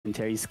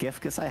commentary, Skiff,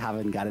 because I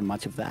haven't gotten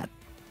much of that.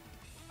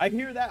 I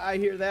hear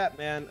that,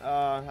 man.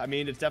 I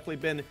mean, it's definitely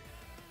been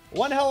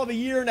one hell of a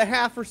year and a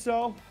half or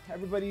so.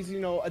 Everybody's,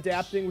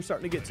 adapting. We're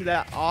starting to get to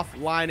that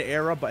offline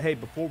era. But hey,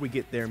 before we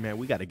get there, man,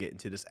 we got to get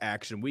into this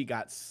action. We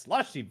got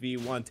Slushie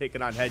V1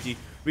 taking on Hedgy.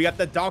 We got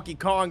the Donkey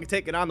Kong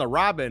taking on the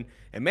Robin.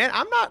 And man,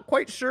 I'm not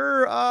quite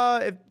sure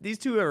if these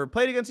two ever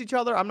played against each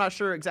other. I'm not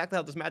sure exactly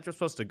how this match was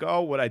supposed to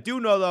go. What I do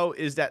know, though,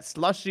 is that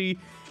Slushie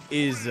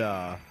is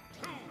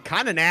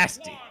kind of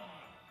nasty.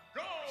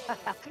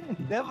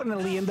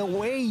 Definitely, and the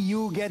way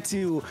you get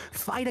to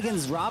fight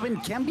against Robin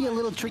can be a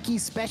little tricky,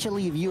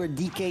 especially if you're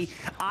DK.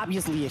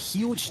 Obviously, a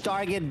huge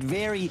target,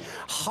 very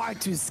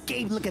hard to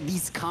escape. Look at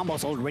these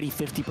combos, already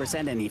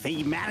 50%, and if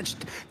he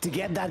managed to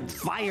get that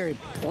fire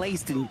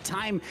placed in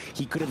time,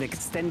 he could have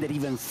extended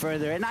even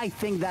further. And I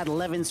think that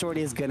 11 sword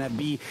is gonna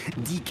be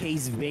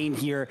DK's vein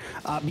here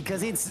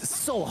because it's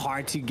so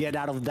hard to get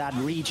out of that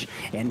reach,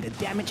 and the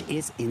damage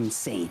is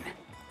insane.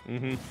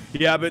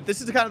 Yeah, but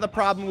this is kind of the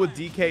problem with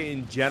DK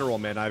in general,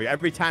 man. I mean,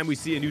 every time we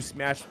see a new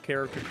Smash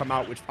character come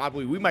out, which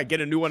probably we might get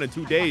a new one in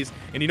 2 days,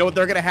 and you know what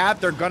they're gonna have?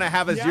 They're gonna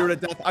have a 0 to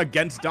death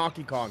against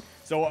Donkey Kong.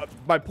 So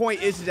my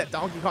point is that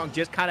Donkey Kong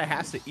just kind of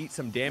has to eat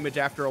some damage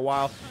after a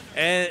while,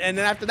 and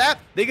then after that,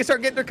 they can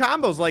start getting their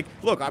combos. Like,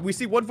 look, we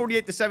see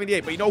 148 to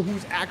 78, but you know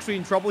who's actually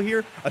in trouble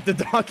here? The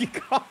Donkey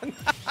Kong.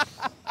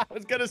 I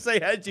was gonna say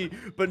Hedgy,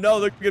 but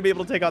no, they're gonna be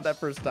able to take out that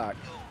first stock.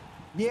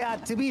 Yeah,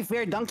 to be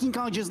fair, Donkey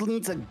Kong just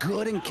needs a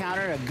good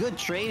encounter, a good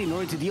trade in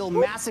order to deal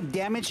massive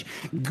damage.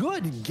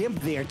 Good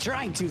gimp there,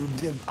 trying to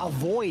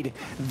avoid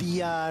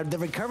the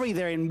recovery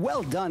there, and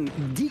well done.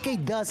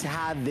 DK does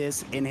have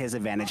this in his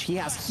advantage. He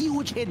has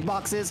huge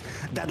hitboxes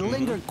that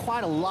linger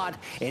quite a lot,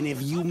 and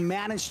if you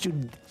manage to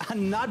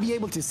not be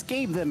able to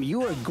escape them,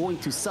 you are going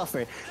to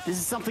suffer. This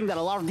is something that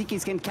a lot of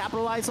DKs can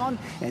capitalize on,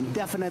 and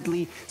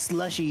definitely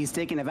Slushie is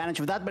taking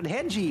advantage of that, but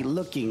Hedgy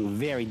looking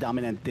very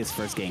dominant this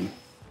first game.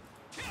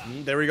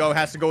 There we go.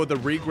 Has to go with the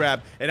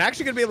regrab. And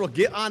actually going to be able to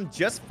get on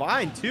just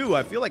fine, too.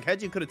 I feel like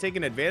Hedgy could have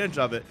taken advantage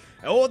of it.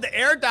 Oh, the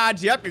air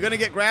dodge. Yep, you're going to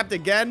get grabbed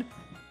again.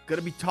 Going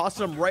to be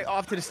tossing him right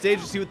off to the stage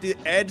to see what the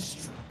edge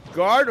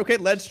guard. Okay,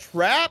 ledge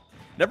trap.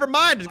 Never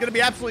mind. There's going to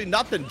be absolutely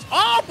nothing.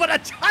 Oh, but a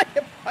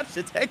giant punch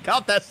to take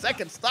out that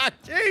second stock.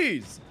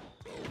 Jeez.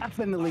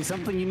 Definitely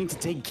something you need to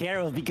take care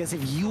of, because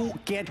if you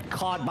get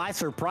caught by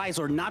surprise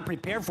or not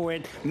prepared for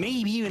it,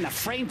 maybe even a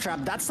frame trap,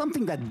 that's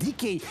something that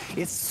DK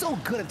is so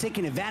good at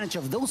taking advantage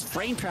of. Those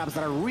frame traps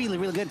that are really,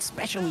 really good,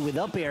 especially with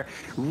up air,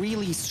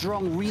 really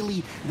strong,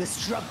 really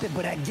destructive.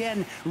 But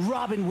again,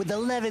 Robin with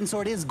 11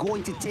 sword is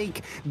going to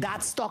take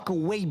that stock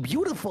away.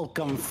 Beautiful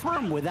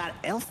confirm with that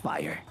elf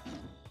fire.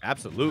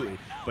 Absolutely.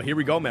 But here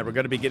we go, man. We're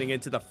going to be getting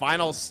into the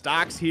final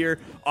stocks here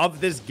of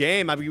this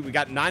game. I mean, we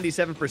got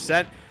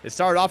 97%. It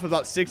started off with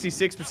about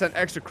 66%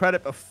 extra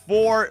credit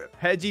before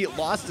Hedgy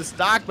lost the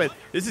stock, but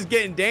this is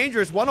getting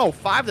dangerous.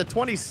 105 to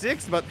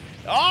 26, but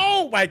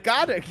oh my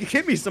God,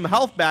 give me some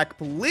health back,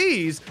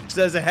 please,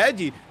 says a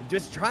Hedgy.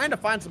 Just trying to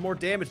find some more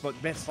damage,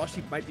 but man,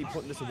 Slushie might be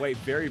putting this away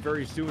very,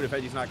 very soon if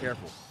Hedgy's not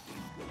careful.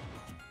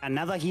 And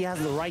now that he has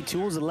the right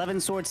tools, 11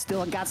 swords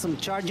still got some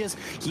charges.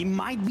 He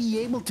might be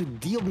able to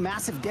deal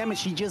massive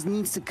damage. He just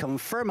needs to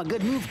confirm a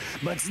good move.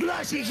 But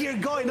Slushie here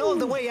going all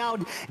the way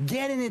out,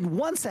 getting it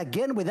once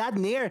again with that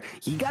nair.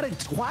 He got it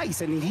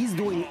twice, and he's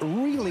doing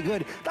really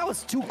good. That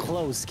was too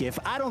close, Skiff.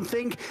 I don't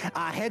think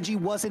Hedgy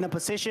was in a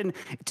position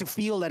to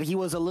feel that he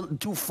was a little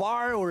too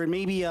far or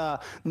maybe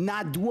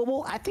not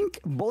doable. I think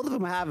both of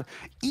them have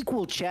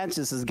equal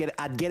chances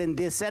at getting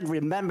this set.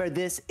 Remember,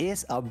 this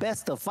is a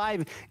best of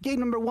 5. Game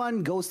number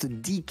 1 goes to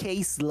DK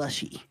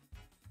Slushie.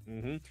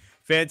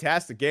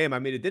 Fantastic game. I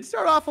mean, it did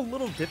start off a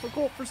little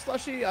difficult for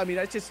Slushie. I mean,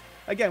 that's just,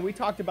 again, we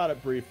talked about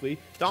it briefly.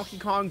 Donkey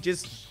Kong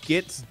just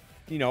gets,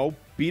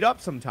 beat up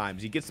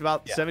sometimes. He gets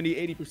about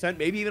 70, 80%,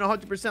 maybe even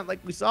 100% like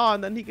we saw,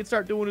 and then he can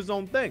start doing his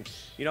own thing.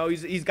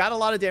 He's got a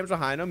lot of damage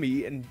behind him.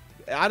 And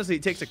honestly,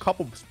 it takes a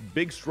couple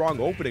big, strong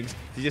openings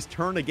to just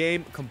turn the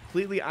game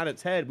completely on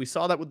its head. We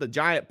saw that with the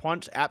giant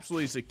punch,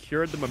 absolutely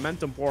secured the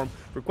momentum for him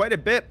for quite a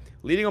bit,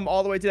 leading him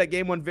all the way to that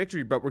game 1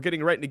 victory. But we're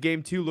getting right into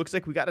game 2. Looks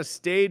like we got a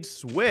stage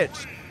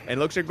switch, and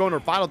looks like we're going to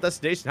our final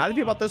destination. How do you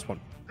feel about this one?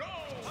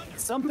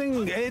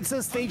 It's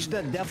a stage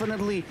that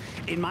definitely,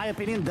 in my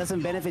opinion,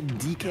 doesn't benefit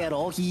DK at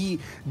all. He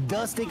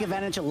does take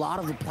advantage of a lot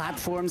of the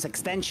platforms,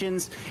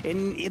 extensions,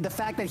 and the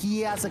fact that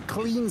he has a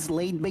clean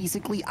slate,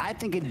 basically, I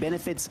think it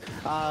benefits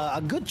a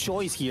good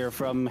choice here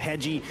from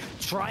Hedgy,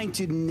 trying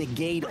to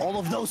negate all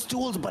of those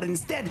tools, but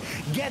instead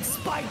gets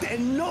spiked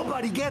and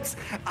nobody gets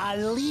a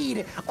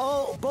lead.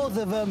 Oh, both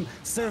of them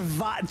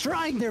survive,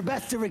 trying their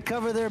best to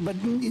recover there, but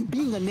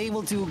being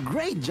unable to.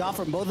 Great job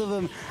from both of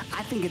them.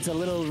 I think it's a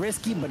little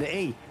risky, but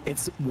hey,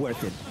 it's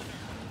worth it.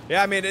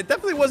 Yeah, I mean, it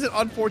definitely was an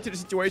unfortunate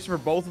situation for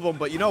both of them,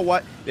 but you know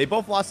what? They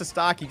both lost a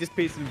stock. He just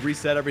basically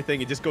reset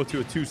everything and just go to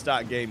a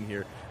 2-stock game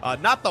here.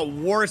 Not the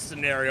worst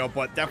scenario,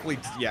 but definitely,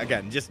 yeah,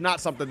 again, just not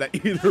something that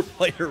either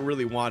player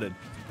really wanted.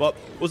 But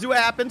we'll see what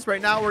happens.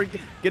 Right now, we're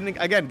getting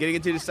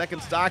into the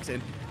second stocks,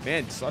 and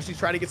Man, Slushie's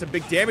trying to get some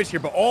big damage here,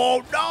 but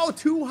oh no,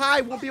 too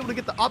high. Won't be able to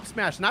get the up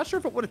smash. Not sure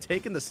if it would have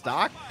taken the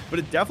stock, but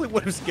it definitely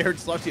would have scared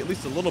Slushie at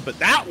least a little bit.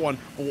 That one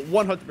will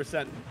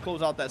 100%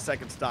 close out that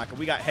second stock, and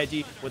we got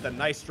Hedgy with a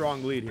nice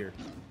strong lead here.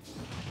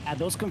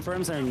 Those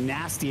confirms are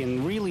nasty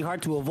and really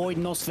hard to avoid.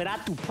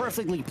 Nosferatu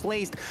perfectly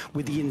placed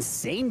with the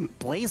insane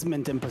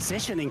placement and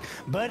positioning,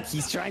 but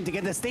he's trying to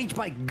get the stage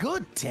by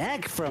good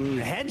tech from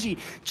Hedgy,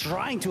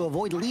 trying to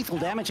avoid lethal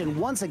damage, and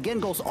once again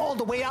goes all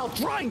the way out,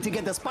 trying to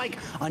get the spike,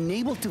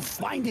 unable to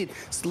find it.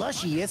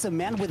 Slushie is a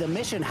man with a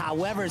mission.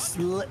 However,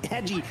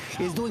 Hedgy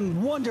is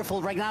doing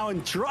wonderful right now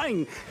and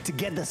trying to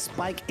get the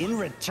spike in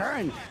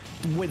return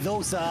with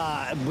those,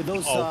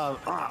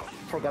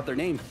 forgot their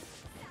name.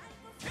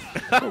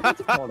 What's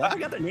it called? I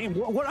forgot their name.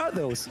 What are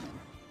those?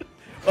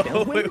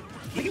 Elwin?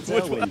 I think it's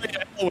Elwin.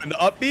 Elwin, the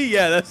up B?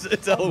 Yeah,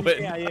 it's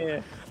Elwin.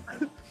 Yeah.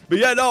 But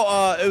yeah,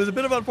 no, it was a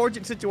bit of an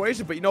unfortunate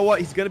situation, but you know what?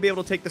 He's going to be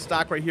able to take the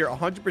stock right here.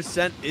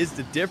 100% is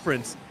the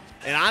difference.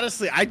 And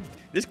honestly,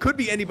 this could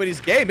be anybody's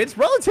game. It's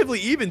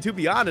relatively even, to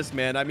be honest,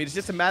 man. I mean, it's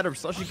just a matter of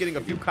Slushie getting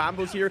a few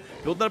combos here,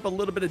 building up a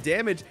little bit of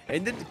damage,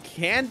 and then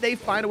can they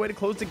find a way to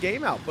close the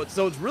game out? But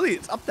so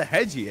it's up to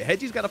Hedgy.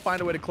 Hedgy's got to find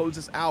a way to close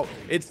this out.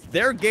 It's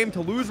their game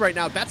to lose right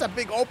now. That's a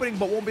big opening,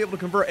 but won't be able to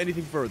convert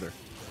anything further.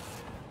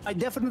 I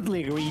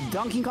definitely agree.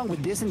 Donkey Kong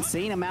with this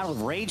insane amount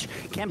of rage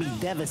can be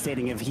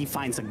devastating if he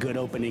finds a good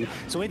opening.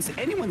 So it's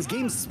anyone's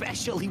game,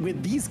 especially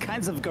with these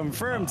kinds of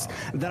confirms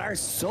that are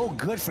so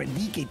good for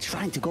DK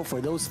trying to go for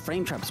those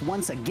frame traps.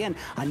 Once again,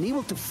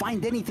 unable to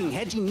find anything.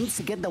 Hedgy needs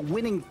to get the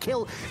winning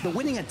kill, the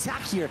winning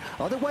attack here.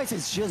 Otherwise,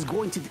 it's just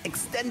going to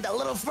extend a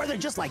little further,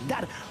 just like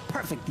that.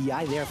 Perfect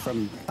DI there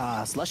from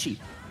Slushie.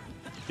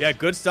 Yeah,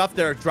 good stuff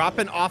there.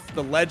 Dropping off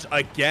the ledge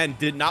again.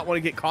 Did not want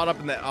to get caught up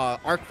in the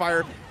arc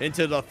fire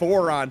into the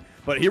Thoron.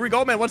 But here we go,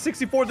 man.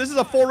 164. This is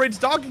a full-range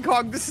Donkey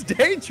Kong. This is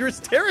dangerous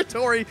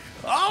territory.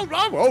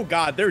 Oh,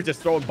 God. They're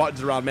just throwing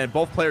buttons around, man.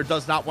 Both players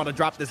does not want to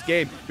drop this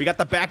game. We got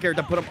the back air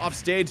to put him off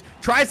stage.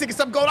 Tries to get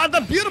something going on.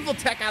 The beautiful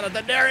tech out of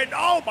the Nair. And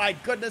oh, my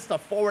goodness, the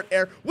forward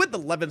air with the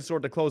 11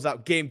 sword to close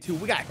out game 2.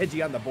 We got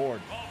Hedgy on the board.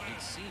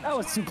 That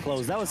was too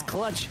close. That was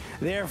clutch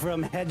there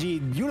from Hedgy.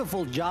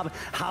 Beautiful job.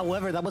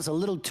 However, that was a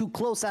little too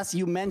close, as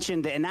you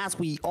mentioned. And as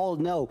we all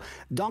know,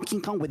 Donkey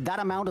Kong with that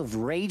amount of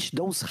rage,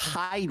 those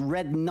high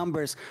red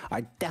numbers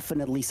are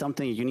definitely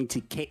something you need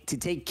to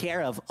take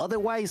care of.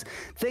 Otherwise,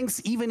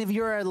 things, even if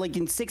you're like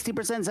in 60%,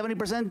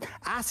 70%,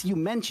 as you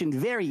mentioned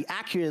very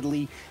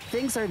accurately,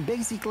 things are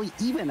basically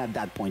even at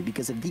that point.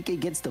 Because if DK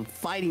gets the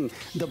fighting,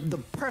 the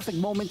perfect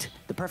moment,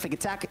 the perfect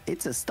attack,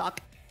 it's a stock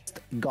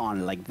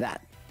gone like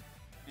that.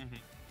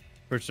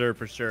 For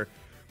sure.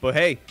 But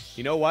hey,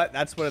 you know what?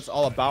 That's what it's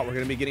all about. We're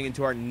going to be getting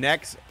into our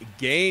next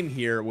game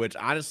here, which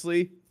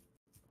honestly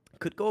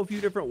could go a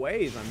few different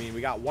ways. I mean, we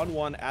got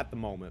 1-1 at the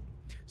moment.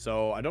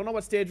 So I don't know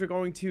what stage we're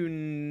going to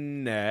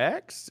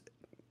next.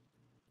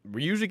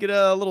 We usually get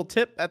a little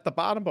tip at the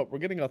bottom, but we're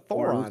getting a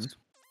Thoron.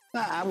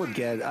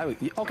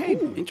 Okay,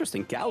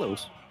 interesting.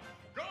 Gallows.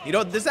 You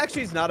know, this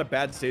actually is not a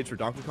bad stage for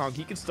Donkey Kong.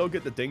 He can still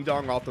get the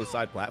ding-dong off those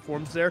side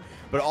platforms there,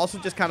 but also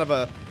just kind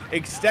of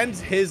extends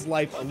his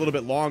life a little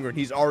bit longer, and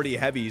he's already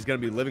heavy. He's going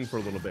to be living for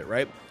a little bit,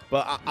 right?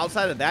 But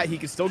outside of that, he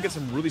can still get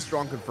some really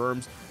strong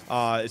confirms,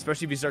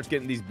 especially if he starts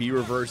getting these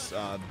B-reverse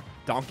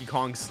Donkey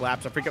Kong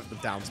slaps. I forget what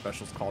the down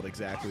special is called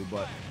exactly,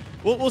 but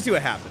we'll see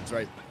what happens,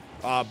 right?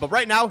 But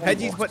right now,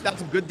 Hedgy's putting down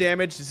some good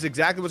damage. This is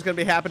exactly what's going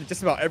to be happening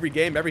just about every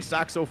game, every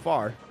stock so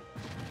far.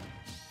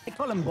 I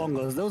call them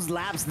bongos. Those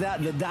laps,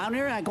 the down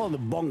air, I call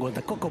them bongos,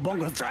 the coco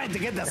bongos, trying to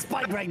get the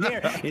spike right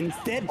there.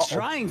 Instead,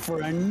 trying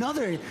for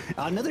another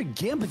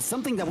gimp. It's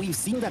something that we've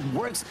seen that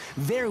works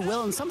very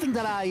well, and something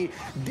that I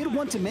did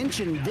want to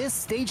mention. This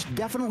stage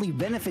definitely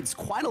benefits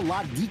quite a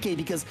lot DK,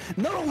 because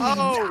not only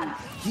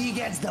that, he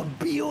gets the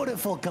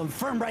beautiful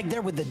confirm right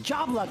there with the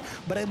job luck,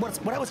 but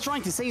what I was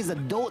trying to say is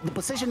that the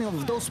positioning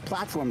of those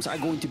platforms are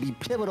going to be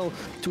pivotal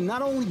to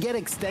not only get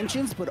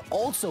extensions, but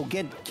also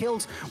get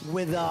kills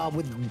with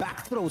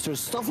back throws or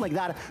stuff like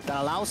that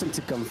allows him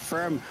to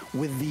confirm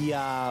with the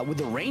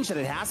range that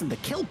it has and the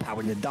kill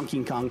power that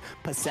Donkey Kong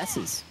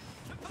possesses.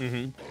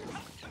 Yeah,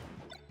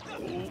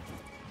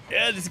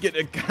 this is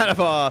getting kind of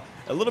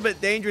a little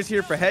bit dangerous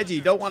here for Hedgy.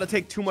 You don't want to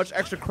take too much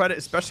extra credit,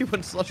 especially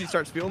when Slushie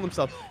starts feeling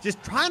himself.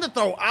 Just trying to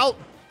throw out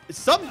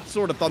some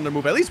sort of thunder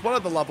move, at least one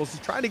of the levels. He's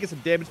trying to get some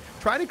damage,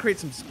 trying to create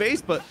some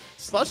space, but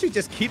Slushie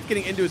just keeps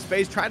getting into his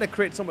face, trying to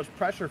create so much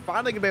pressure.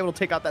 Finally gonna be able to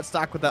take out that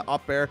stock with that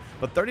up air,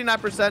 but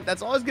 39%,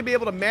 that's all he's gonna be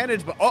able to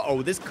manage. But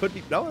this could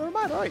be, no, never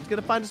mind. All right, he's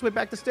gonna find his way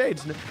back to stage.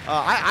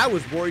 I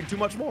was worried too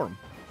much for him.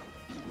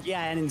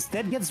 Yeah, and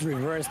instead gets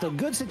reversed. A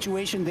good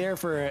situation there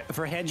for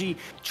Hedgy,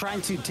 trying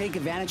to take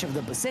advantage of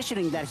the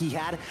positioning that he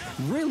had.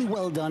 Really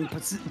well done,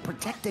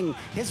 protecting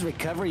his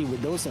recovery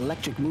with those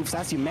electric moves,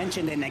 as you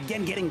mentioned, and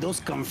again getting those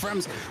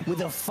confirms with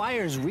the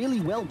fires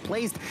really well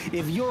placed.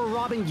 If you're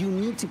Robin, you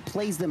need to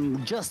place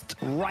them just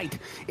right.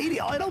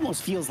 It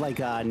almost feels like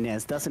a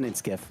nest, doesn't it,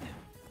 Skiff?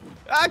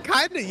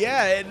 Kind of,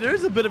 yeah.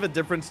 There's a bit of a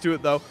difference to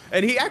it, though.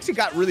 And he actually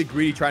got really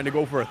greedy trying to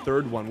go for a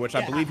third one, which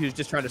I believe he was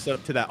just trying to set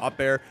up to that up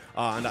air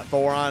on that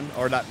Thoron,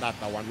 or not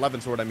Thoron,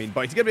 Levin Sword, I mean.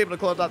 But he's going to be able to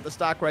close out the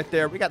stock right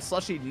there. We got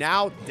Slushie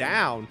now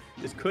down.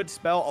 This could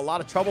spell a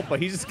lot of trouble,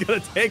 but he's just going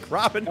to take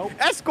Robin,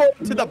 escort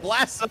to the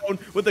blast zone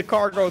with the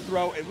cargo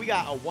throw. And we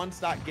got a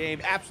one-stock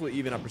game, absolutely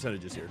even on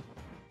percentages here.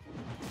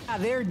 Yeah,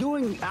 they're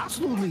doing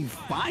absolutely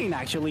fine,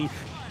 actually.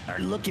 Are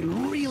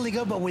looking really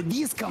good, but with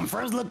these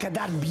confirms, look at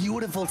that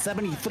beautiful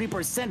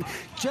 73%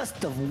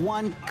 just of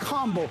one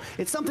combo.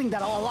 It's something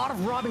that a lot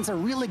of Robins are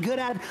really good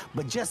at,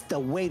 but just the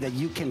way that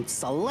you can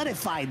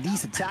solidify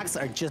these attacks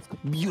are just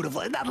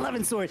beautiful. And that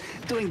Levin Sword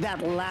doing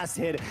that last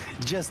hit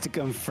just to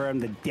confirm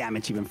the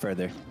damage even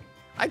further.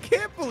 I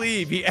can't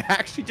believe he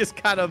actually just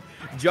kind of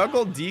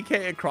juggled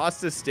DK across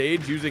the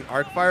stage using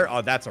Arcfire.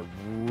 Oh, that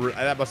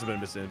must have been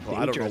misinfo.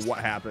 I don't know what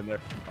happened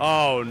there.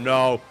 Oh,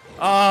 no.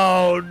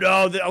 Oh,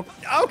 no.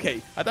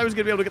 Okay. I thought he was going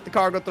to be able to get the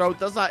cargo throw.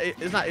 Is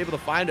not able to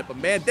find it. But,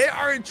 man, they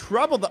are in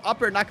trouble. The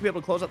up air not going to be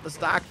able to close up the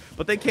stock,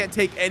 but they can't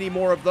take any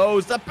more of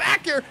those. The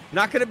back air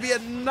not going to be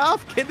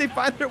enough. Can they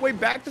find their way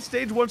back to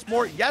stage once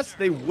more? Yes,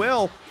 they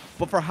will.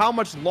 But for how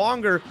much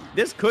longer?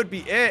 This could be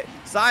it.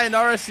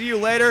 Sayonara, see you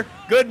later.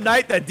 Good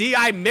night. The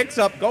DI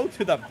mix-up. Go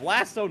to the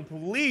blast zone,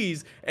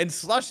 please. And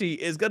Slushie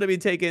is going to be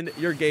taking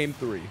your game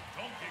 3.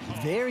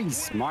 Very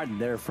smart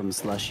there from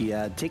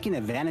Slushie, taking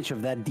advantage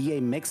of that DA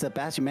mix-up,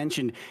 as you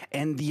mentioned,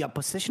 and the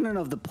positioning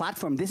of the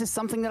platform. This is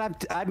something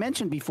that I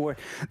mentioned before.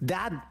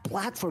 That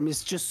platform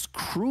is just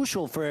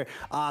crucial for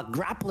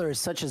grapplers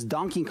such as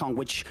Donkey Kong,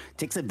 which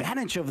takes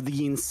advantage of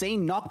the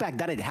insane knockback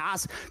that it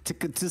has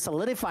to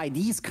solidify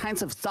these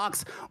kinds of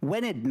stocks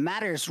when it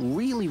matters.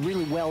 Really,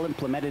 really well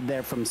implemented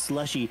there from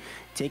Slushie,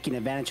 taking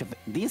advantage of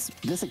this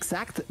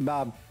exact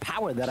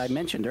power that I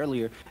mentioned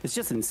earlier. It's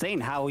just insane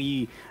how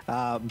he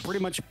pretty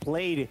much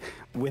played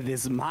with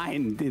his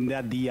mind in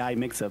that DI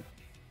mix-up.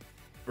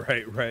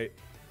 Right.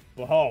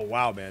 Well, oh,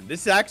 wow, man.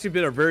 This has actually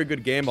been a very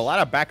good game. A lot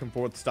of back and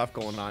forth stuff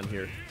going on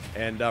here.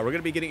 And we're going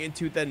to be getting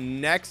into the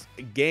next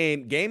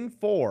game, game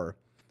 4,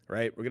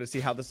 right? We're going to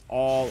see how this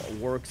all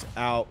works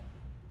out.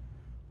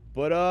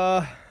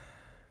 But,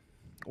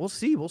 we'll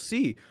see.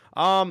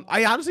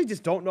 I honestly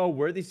just don't know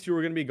where these two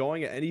are going to be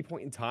going at any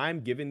point in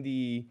time, given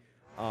the,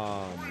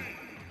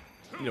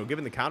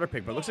 given the counter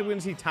pick. But it looks like we're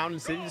going to see Town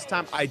and City this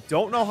time. I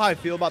don't know how I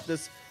feel about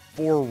this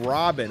for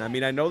Robin. I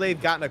mean, I know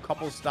they've gotten a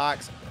couple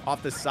stocks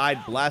off the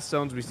side blast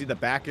zones. We see the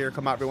back air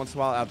come out every once in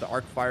a while out the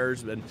arc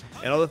fires and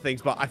other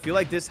things. But I feel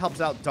like this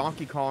helps out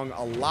Donkey Kong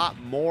a lot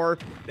more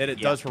than it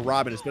does for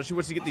Robin, especially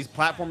once you get these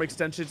platform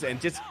extensions and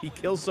just he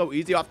kills so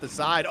easy off the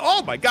side.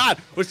 Oh, my God.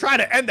 Was trying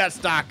to end that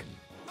stock.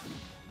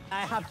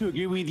 I have to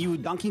agree with you.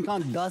 Donkey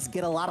Kong does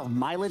get a lot of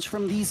mileage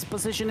from these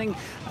positioning,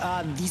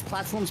 these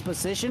platforms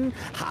position.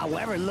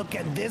 However, look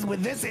at this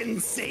with this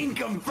insane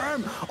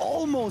confirm,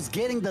 almost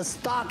getting the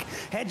stock.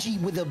 Hedgy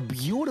with a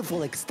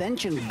beautiful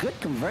extension, good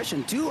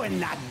conversion too,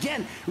 and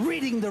again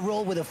reading the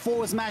roll with a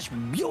forward smash,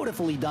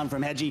 beautifully done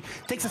from Hedgy.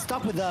 Takes a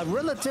stock with a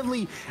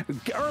relatively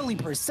early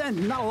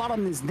percent, not a lot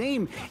on his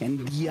name,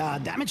 and the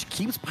damage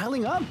keeps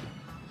piling up.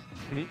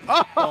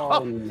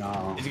 Oh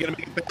no! Is he gonna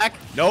make it back?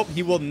 Nope,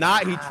 he will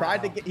not. He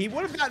tried to get. He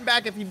would have gotten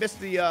back if he missed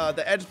the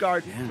edge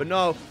guard, but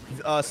no.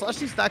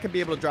 Slushie's not gonna be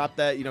able to drop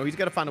that. You know, he's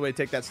gonna find a way to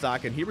take that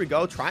stock. And here we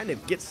go, trying to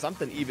get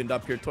something evened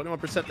up here.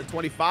 21% to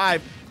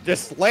 25.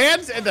 Just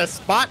lands in the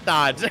spot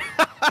dodge.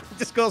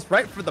 Just goes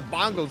right for the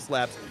bongo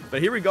slaps.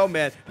 But here we go,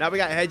 man. Now we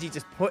got Hedgy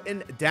just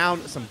putting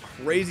down some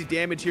crazy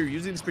damage here,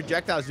 using these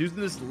projectiles, using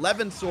this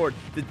Levin Sword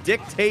to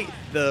dictate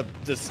the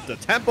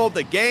tempo of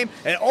the game.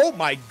 And oh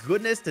my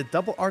goodness, the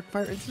double arc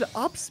fire into the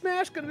up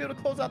smash. Gonna be able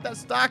to close out that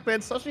stock,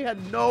 man. Slushie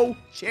had no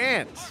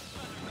chance.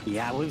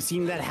 Yeah, we've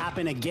seen that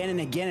happen again and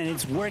again, and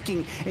it's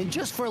working. And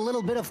just for a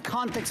little bit of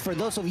context for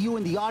those of you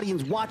in the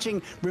audience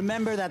watching,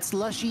 remember that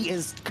Slushie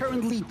is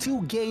currently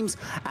 2 games,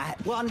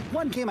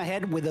 one game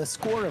ahead with a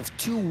score of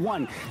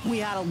 2-1. We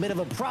had a bit of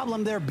a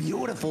problem there.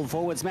 Beautiful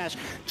forward smash,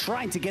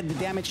 trying to get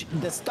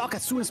the stock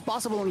as soon as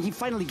possible, and he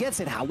finally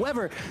gets it.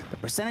 However, the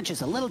percentage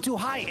is a little too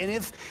high, and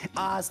if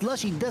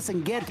Slushie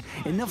doesn't get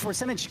enough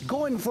percentage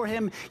going for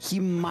him, he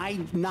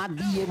might not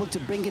be able to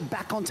bring it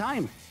back on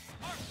time.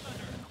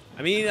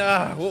 I mean,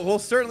 we'll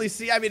certainly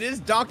see. I mean, it is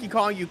Donkey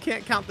Kong. You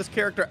can't count this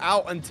character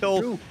out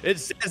until it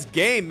says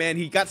game, man.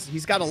 He's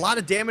got a lot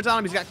of damage on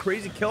him. He's got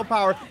crazy kill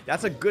power.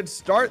 That's a good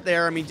start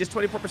there. I mean, just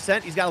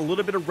 24%. He's got a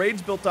little bit of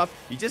rage built up.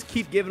 You just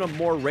keep giving him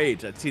more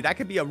rage. See, that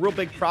could be a real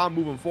big problem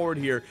moving forward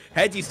here.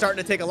 Hedgy's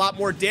starting to take a lot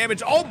more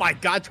damage. Oh, my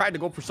God. Tried to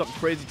go for something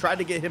crazy. Tried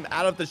to get him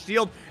out of the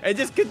shield and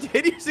just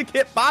continues to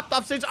get bopped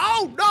off stage.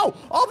 Oh, no.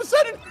 All of a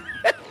sudden,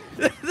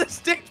 the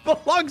stage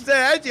belongs to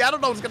Hedgy. I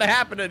don't know what's going to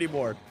happen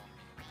anymore.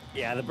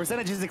 Yeah, the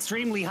percentage is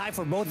extremely high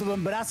for both of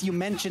them, but as you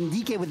mentioned,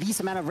 DK with this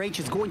amount of range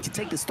is going to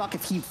take the stock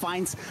if he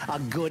finds a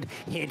good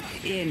hit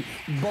in.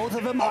 Both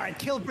of them are at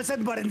kill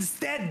percent, but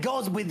instead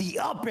goes with the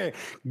upper.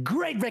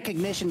 Great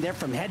recognition there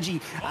from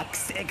Hedgy,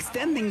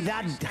 extending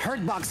that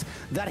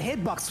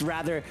hitbox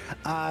rather,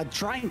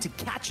 trying to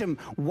catch him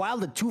while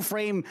the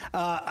two-frame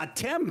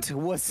attempt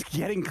was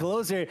getting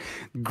closer.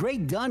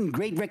 Great done,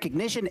 great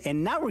recognition,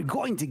 and now we're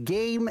going to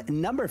game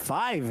number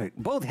 5.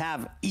 Both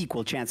have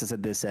equal chances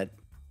at this set.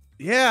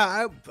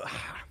 Yeah,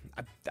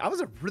 that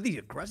was a really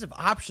aggressive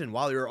option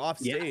while you were off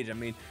stage. I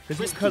mean,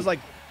 because like,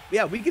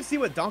 yeah, we can see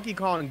what Donkey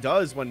Kong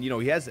does when, you know,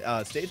 he has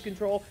stage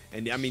control.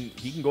 And, I mean,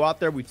 he can go out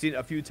there. We've seen it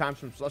a few times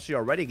from Slushie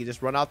already. He can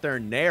just run out there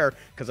and nair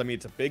because, I mean,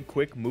 it's a big,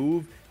 quick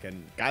move.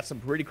 Got some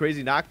pretty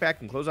crazy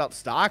knockback and close out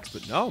stocks.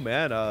 But no,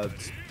 man,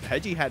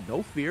 Hedgy had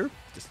no fear.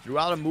 Just threw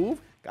out a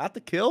move, got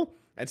the kill.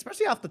 And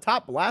especially off the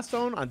top blast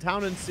zone on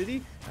Town and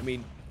City. I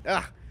mean,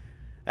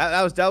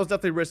 that was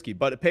definitely risky,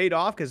 but it paid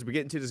off because we're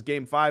getting to this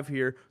game 5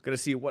 here. Going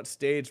to see what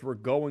stage we're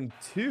going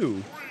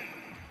to.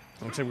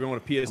 Looks like we're going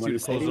to PS2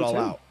 to close it all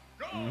out.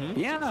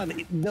 Yeah,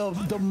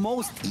 the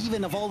most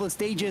even of all the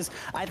stages.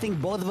 I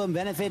think both of them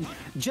benefit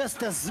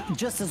just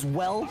as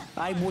well.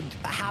 I would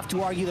have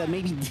to argue that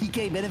maybe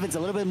DK benefits a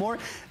little bit more.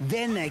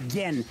 Then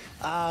again,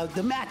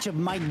 the matchup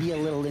might be a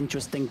little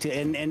interesting to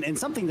and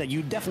something that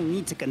you definitely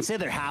need to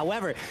consider.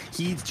 However,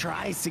 he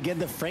tries to get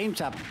the frame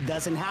chop,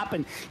 doesn't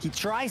happen. He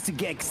tries to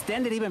get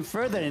extended even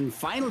further and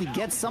finally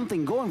gets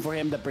something going for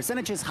him. The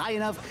percentage is high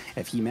enough.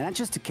 If he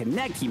manages to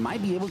connect, he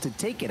might be able to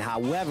take it.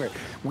 However,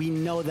 we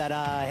know that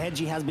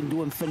Hedgy has been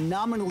doing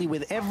phenomenally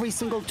with every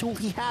single tool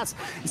he has,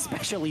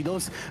 especially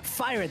those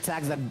fire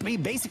attacks that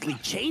basically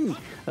chain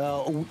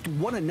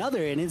one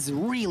another, and it's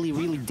really,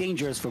 really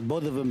dangerous for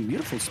both of them.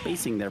 Beautiful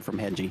spacing there from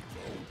Hedgy.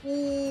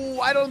 Ooh,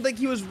 I don't think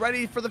he was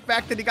ready for the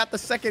fact that he got the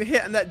second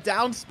hit and that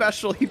down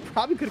special. He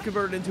probably could have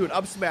converted into an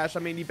up smash. I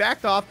mean, he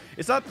backed off.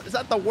 It's not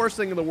the worst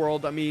thing in the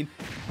world. I mean,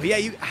 but yeah,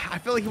 I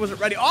feel like he wasn't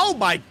ready. Oh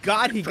my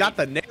God, he got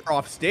the nair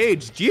off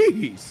stage.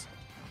 Jeez.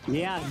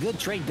 Yeah, good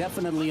trade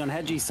definitely on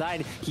Hedgy's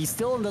side. He's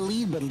still in the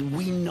lead, but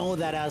we know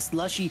that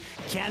Slushie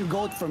can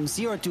go from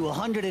 0 to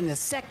 100 in a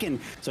second.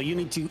 So you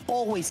need to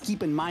always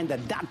keep in mind that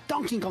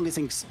Donkey Kong is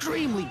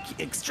extremely,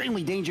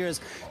 extremely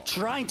dangerous.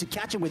 Trying to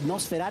catch him with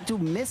Nosferatu,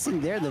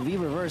 missing there the V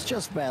reverse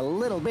just by a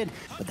little bit.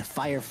 But the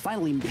fire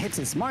finally hits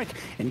his mark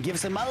and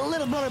gives him a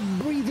little bit of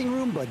breathing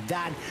room. But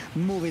that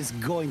move is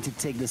going to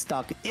take the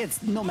stock.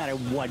 It's no matter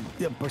what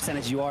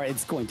percentage you are,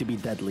 it's going to be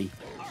deadly.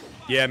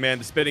 Yeah, man,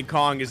 the spinning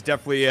Kong is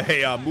definitely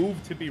a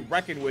move to be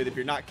reckoned with if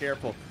you're not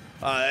careful.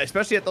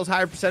 Especially at those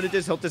higher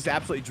percentages, he'll just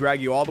absolutely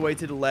drag you all the way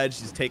to the ledge,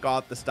 just take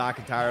off the stock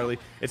entirely.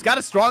 It's got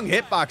a strong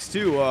hitbox,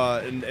 too,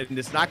 and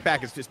this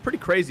knockback is just pretty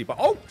crazy. But,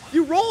 oh,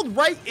 you rolled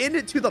right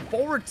into the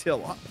forward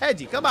tilt.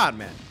 Hedgy, come on,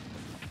 man.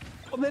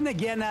 Well, then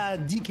again,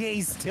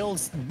 DK's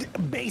tilts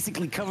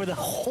basically cover the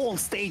whole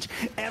stage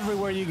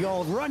everywhere you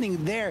go. Running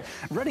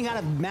out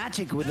of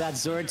magic with that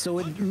sword, so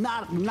it's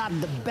not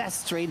the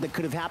best trade that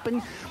could have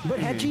happened. But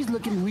Hedgy's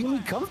looking really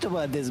comfortable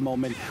at this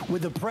moment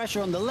with the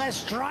pressure on the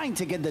ledge, trying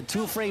to get the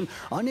two-frame,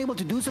 unable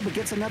to do so, but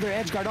gets another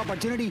edge guard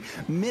opportunity,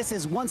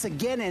 misses once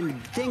again,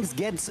 and things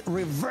gets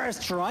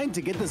reversed, trying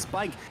to get the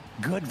spike.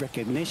 Good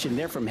recognition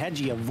there from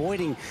Hedgy,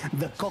 avoiding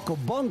the Coco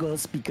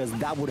Bongos because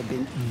that would have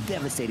been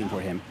devastating for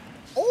him.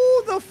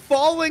 Oh, the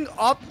falling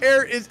up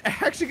air is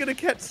actually going to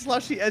catch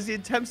Slushie as he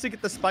attempts to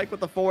get the spike with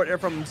the forward air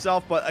from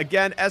himself. But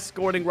again,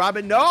 escorting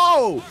Robin.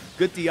 No!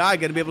 Good DI. Going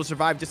to be able to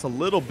survive just a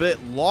little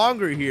bit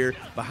longer here.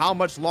 But how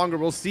much longer,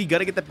 we'll see. Going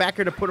to get the back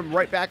air to put him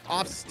right back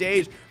off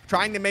stage.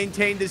 Trying to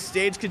maintain this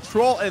stage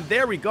control. And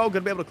there we go. Going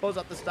to be able to close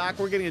out the stock.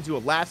 We're getting into a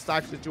last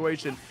stock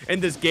situation in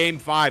this game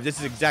 5. This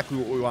is exactly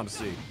what we want to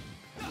see.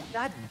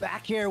 That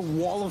back air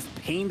wall of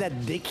pain that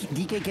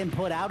DK can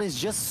put out is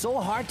just so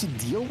hard to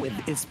deal with,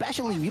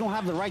 especially if you don't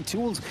have the right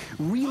tools.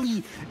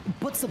 Really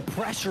puts the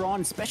pressure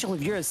on, especially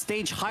if you're at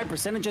stage high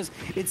percentages.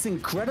 It's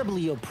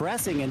incredibly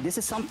oppressing, and this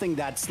is something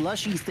that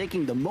Slushie is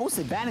taking the most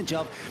advantage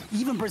of.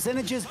 Even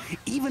percentages,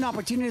 even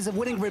opportunities of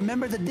winning.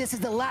 Remember that this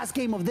is the last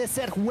game of this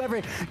set.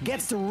 Whoever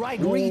gets the right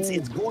reads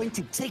is going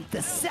to take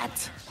the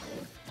set.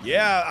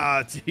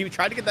 Yeah, he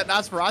tried to get that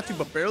Nosferatu,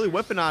 but barely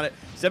whipping on it.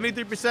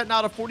 73%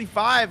 now to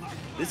 45.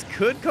 This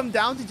could come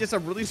down to just a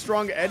really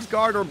strong edge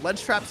guard or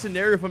ledge trap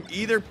scenario from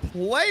either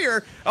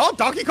player. Oh,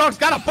 Donkey Kong's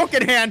got a book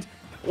in hand.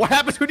 What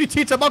happens when you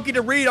teach a monkey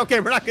to read? Okay,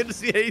 we're not going to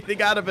see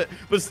anything out of it,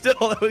 but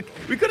still,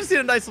 we could have seen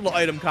a nice little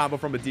item combo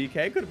from a DK.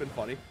 It could have been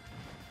funny.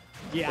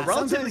 Yeah,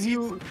 sometimes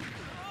you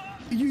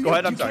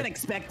can't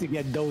expect to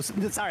get those.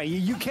 Sorry,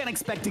 you can't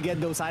expect to get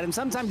those items.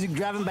 Sometimes you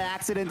grab them by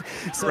accident,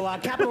 so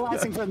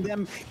capitalizing from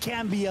them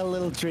can be a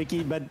little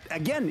tricky. But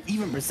again,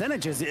 even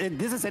percentages,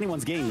 this is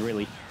anyone's game,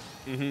 really.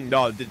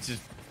 No, it's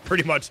just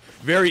pretty much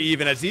very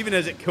even as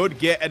it could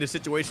get in a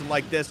situation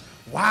like this.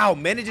 Wow,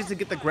 manages to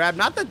get the grab.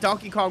 Not that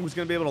Donkey Kong was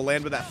going to be able to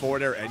land with that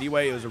forward air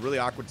anyway. It was a really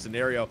awkward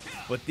scenario.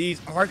 But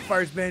these arc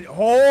fires, man.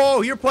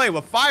 Oh, you're playing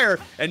with fire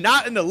and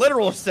not in the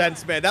literal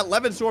sense, man. That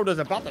Levin Sword was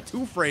about to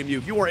two-frame you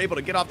if you weren't able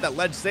to get off that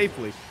ledge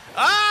safely.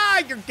 Ah!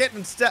 You're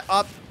getting set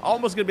up.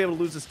 Almost going to be able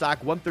to lose the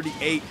stock.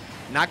 138.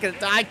 Not going to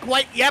die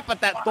quite yet,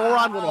 but that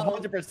Thoron will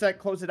 100%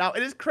 close it out.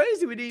 It is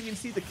crazy we didn't even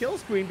see the kill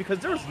screen because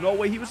there was no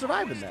way he was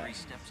surviving that.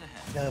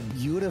 The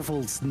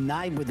beautiful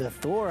snipe with the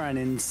Thoron,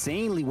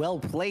 insanely well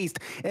placed.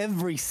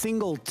 Every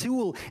single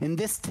tool in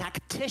this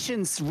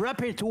tactician's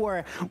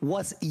repertoire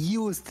was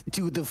used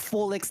to the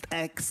full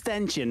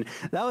extension.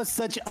 That was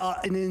such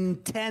an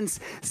intense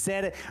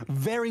set.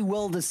 Very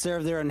well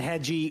deserved there on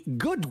Hedgy.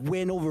 Good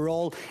win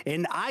overall.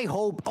 And I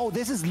hope, oh,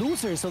 this is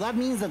loser. So that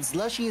means that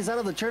Slushie is out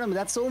of the tournament.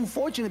 That's so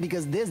unfortunate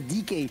because this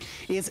DK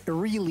is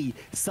really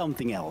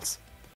something else.